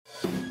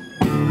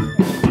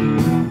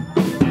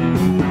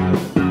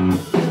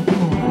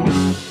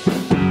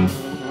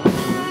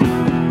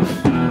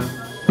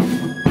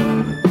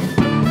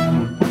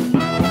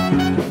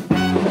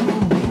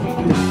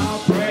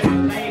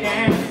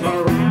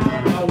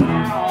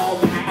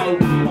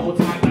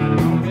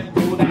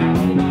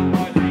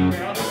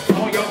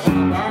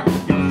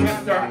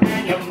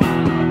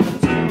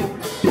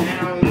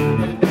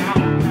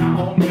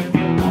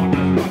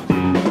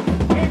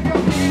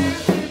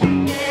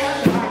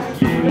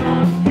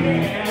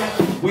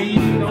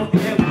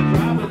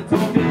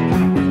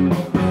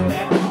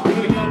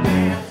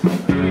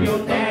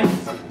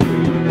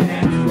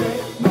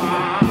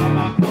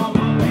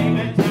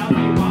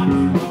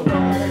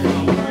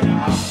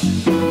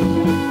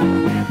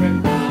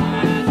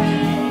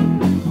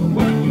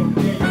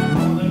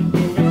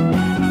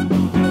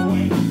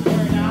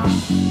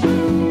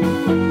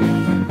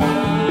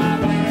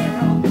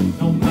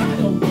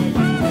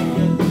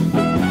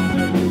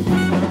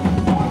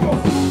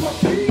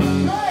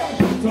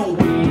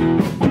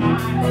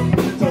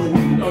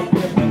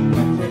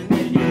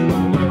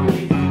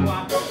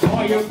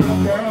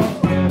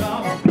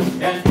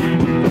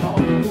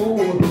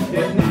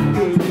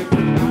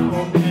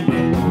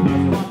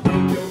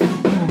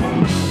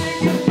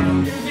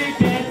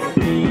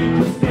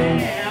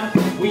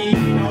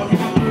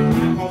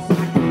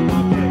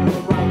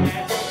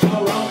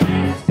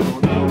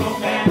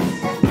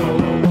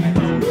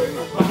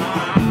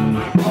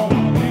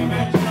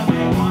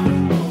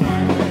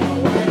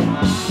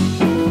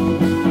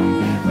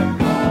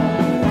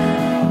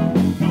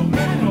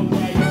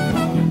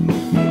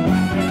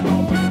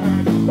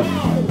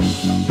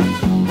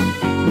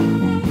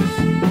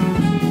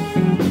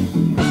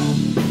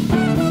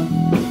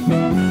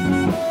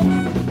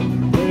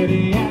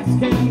pretty as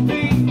can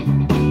be.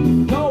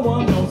 No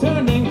one knows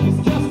her name,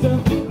 she's just a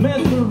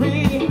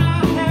mystery.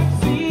 I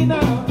have seen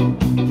her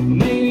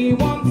maybe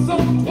once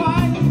or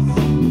twice.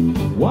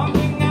 One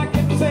thing I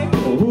can say,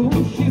 oh,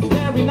 she's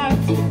very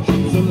nice.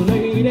 She's a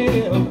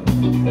lady,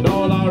 and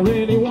all I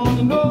really want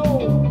to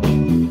know,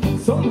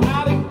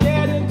 somehow to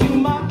get into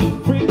my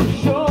freak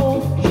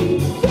show.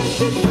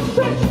 She's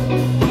fresh,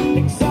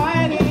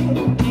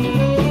 exciting.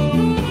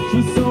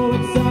 She's so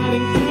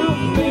exciting to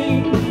me.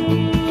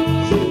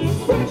 She's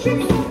fresh,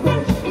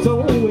 so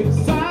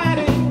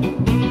exciting.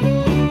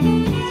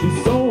 She's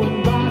so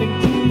inviting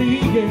to me,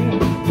 yeah.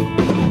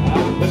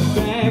 I've been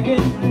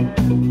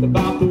begging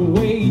about the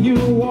way you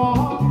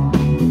walk,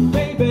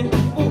 baby.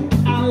 Ooh,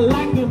 I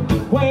like the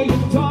way you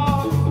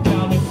talk.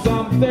 Tell me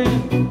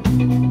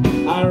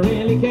something I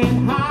really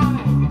can't hide.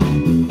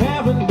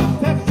 Heaven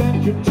must have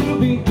sent you to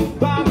be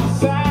by my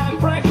side,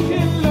 fresh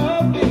and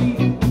lovely,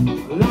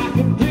 like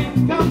a dream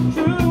come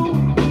true.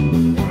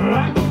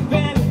 I could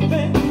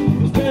anything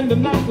to spend the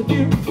night with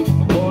you.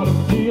 What a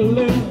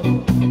feeling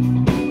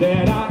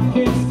that I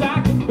can't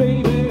stop it,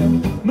 baby.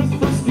 Miss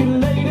Frisky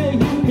Lady,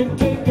 you can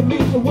take me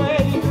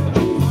away.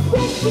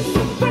 She's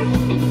fresh,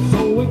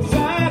 so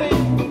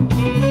exciting.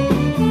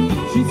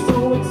 She's so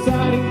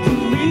exciting to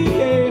me,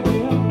 yeah.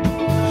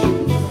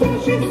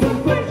 She's so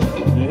fresh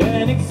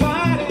and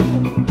exciting,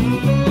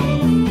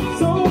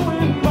 so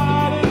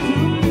inviting to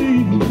me.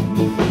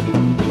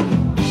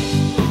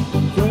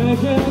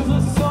 Fresh as a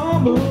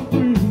summer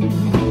breeze,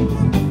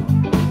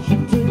 she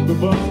took the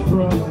bus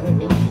prize.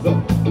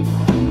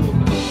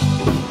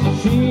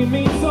 She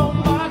means so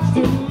much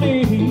to me.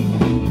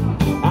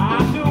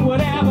 I'd do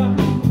whatever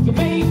to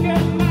make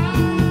her mine.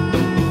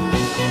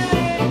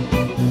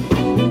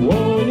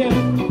 Oh yeah,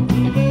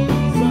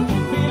 such a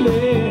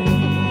feeling.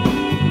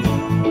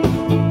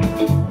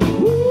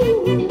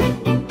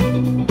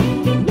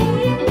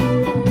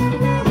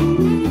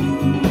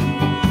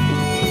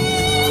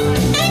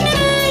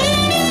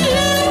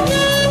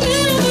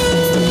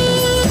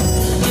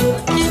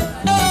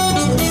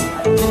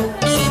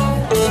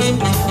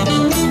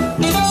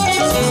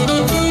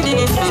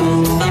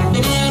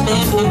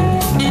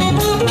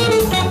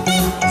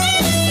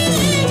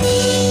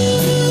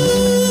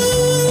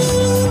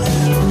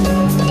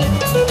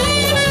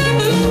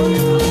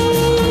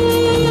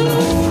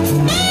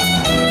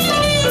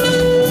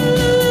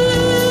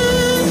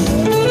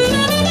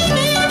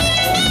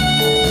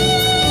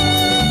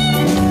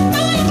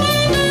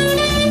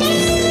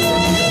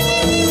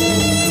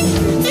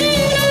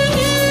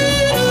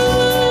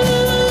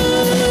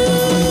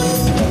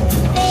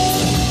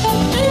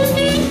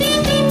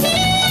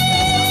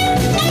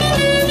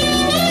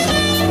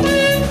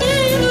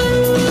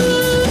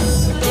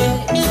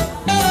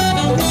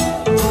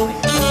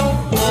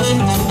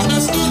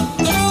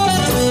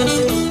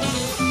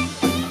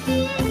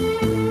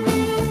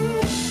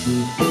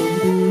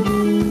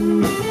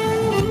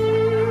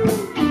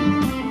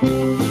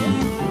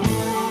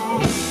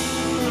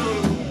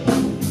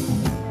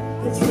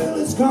 The thrill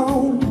is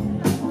gone.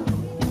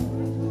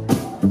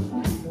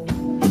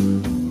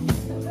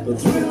 The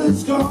thrill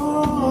is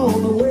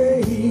gone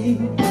away.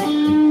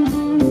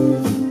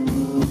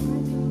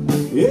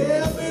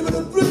 Yeah, baby,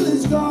 the thrill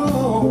is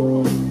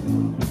gone.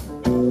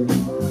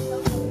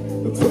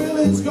 The thrill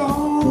is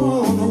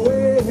gone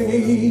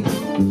away.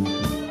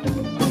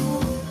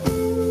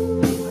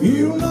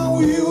 You know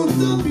you've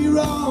done me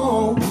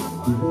wrong,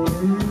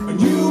 and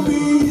you'll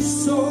be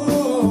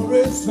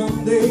sorry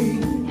someday.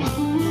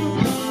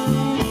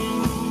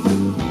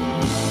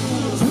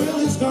 The thrill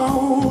is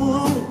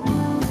gone.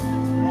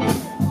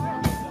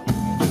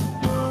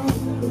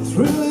 The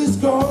thrill is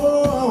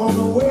gone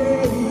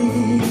away.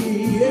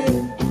 Yeah,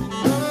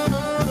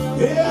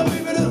 yeah,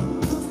 baby, the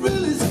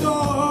thrill is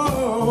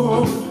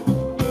gone.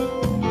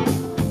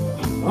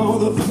 Oh,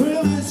 the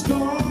thrill is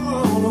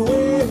gone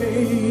away.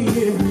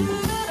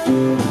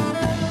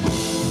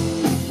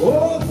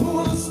 Oh,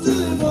 poor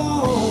still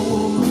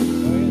gone,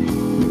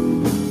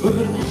 but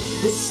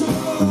the so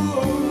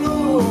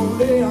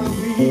lonely I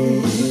be.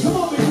 Come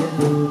on, baby.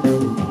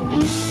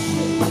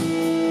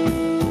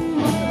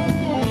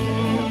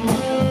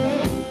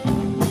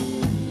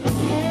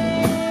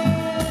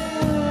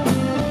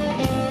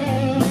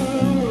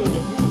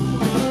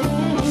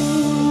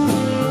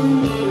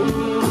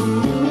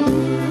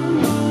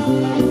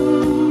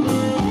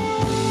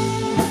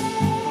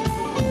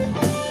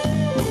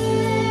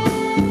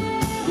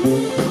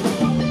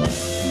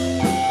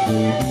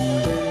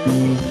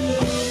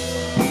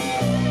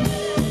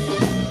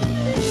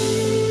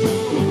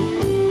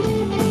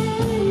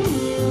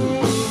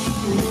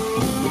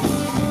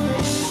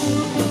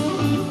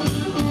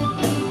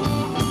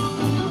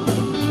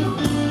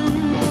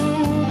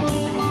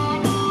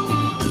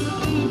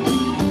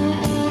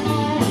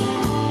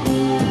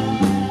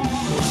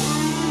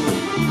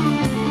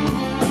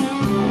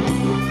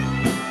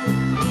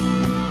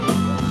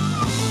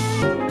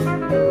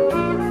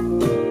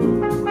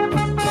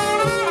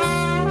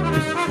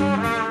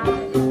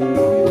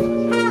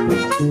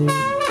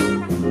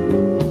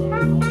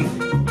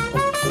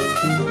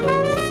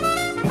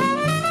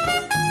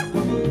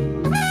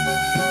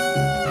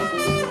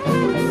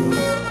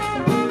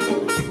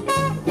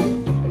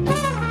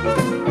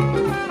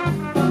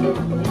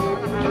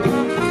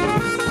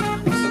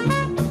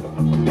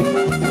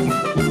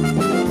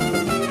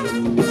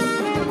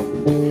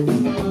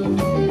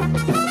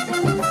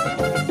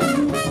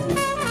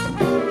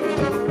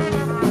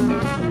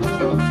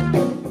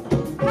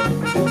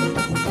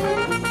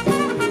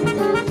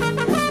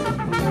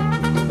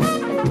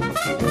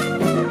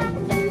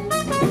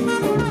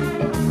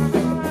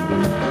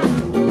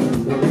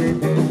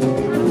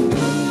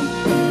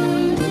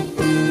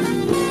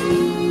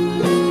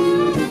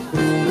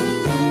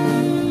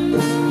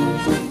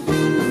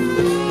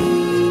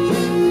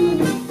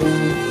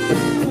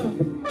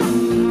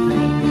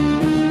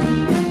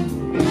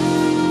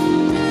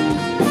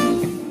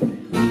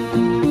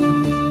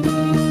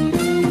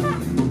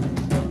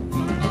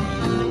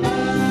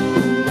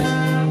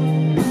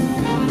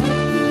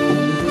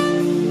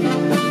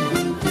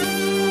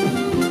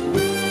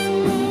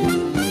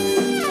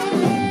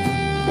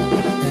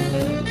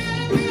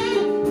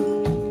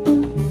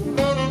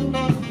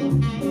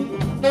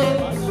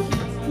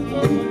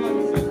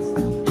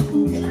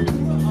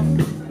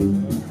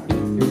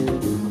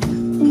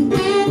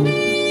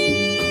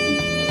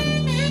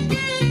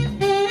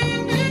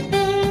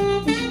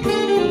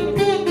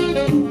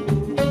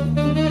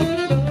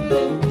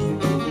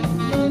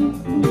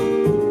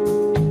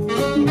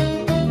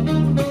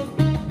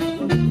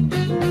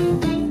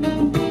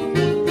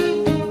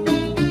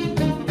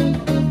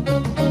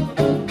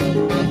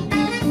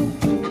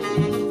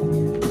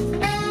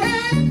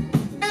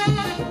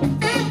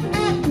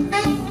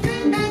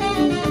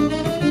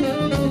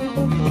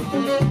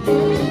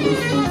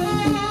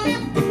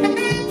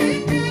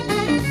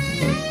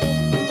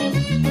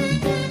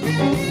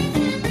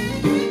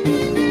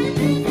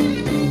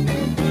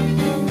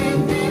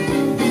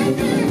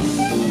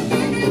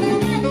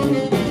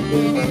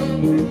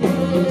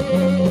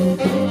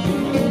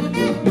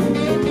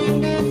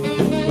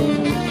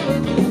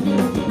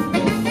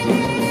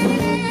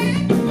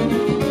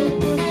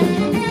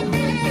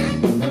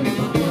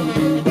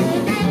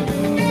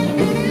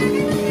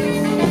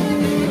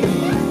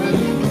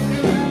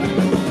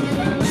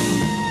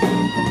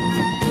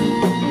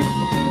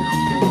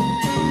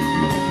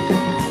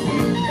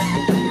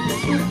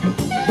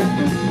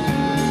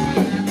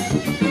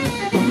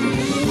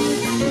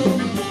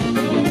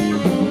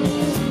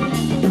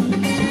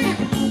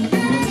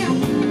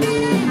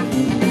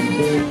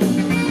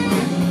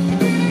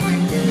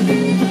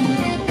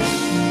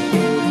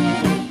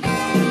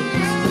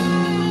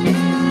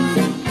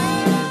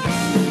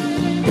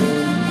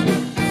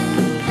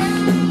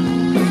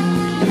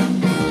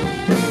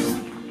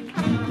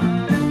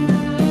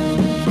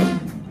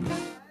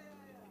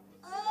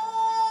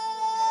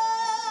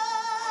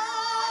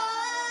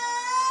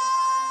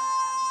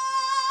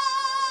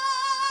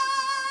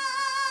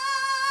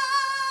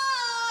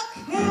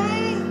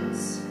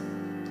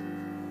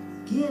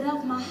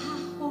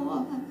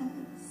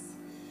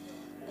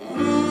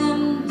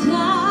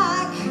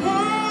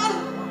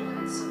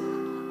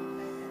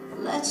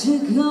 you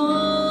go.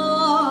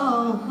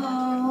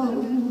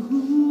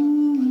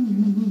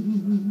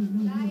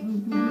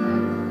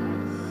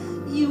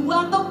 You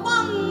are the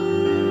one.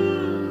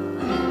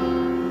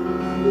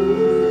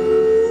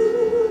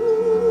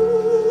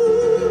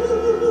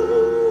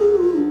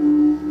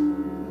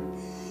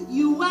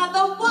 You are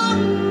the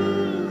one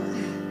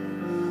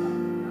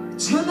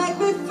to make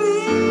me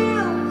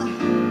feel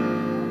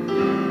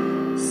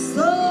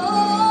so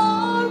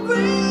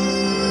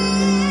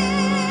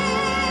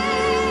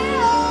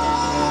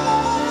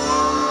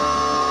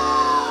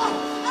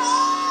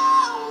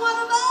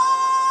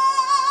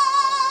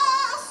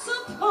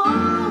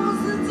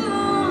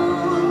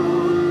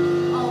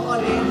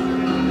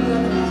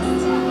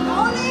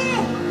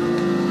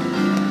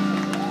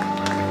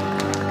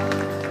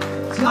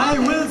I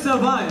will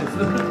survive.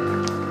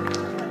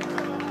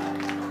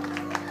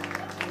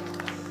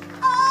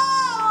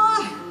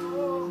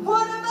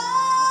 What am I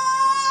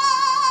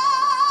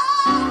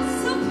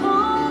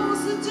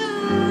supposed to do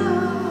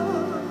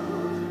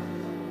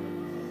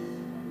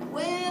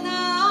when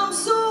I'm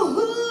so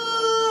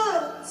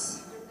hooked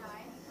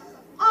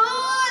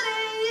on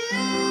you?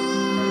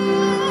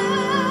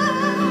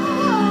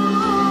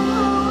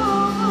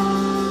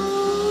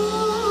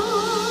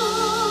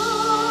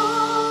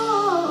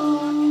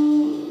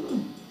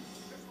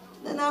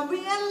 Then I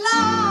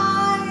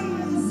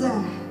realize,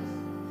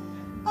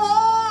 oh,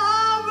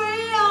 I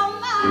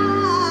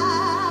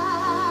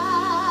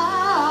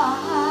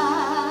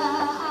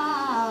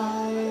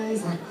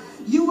realize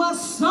you are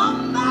so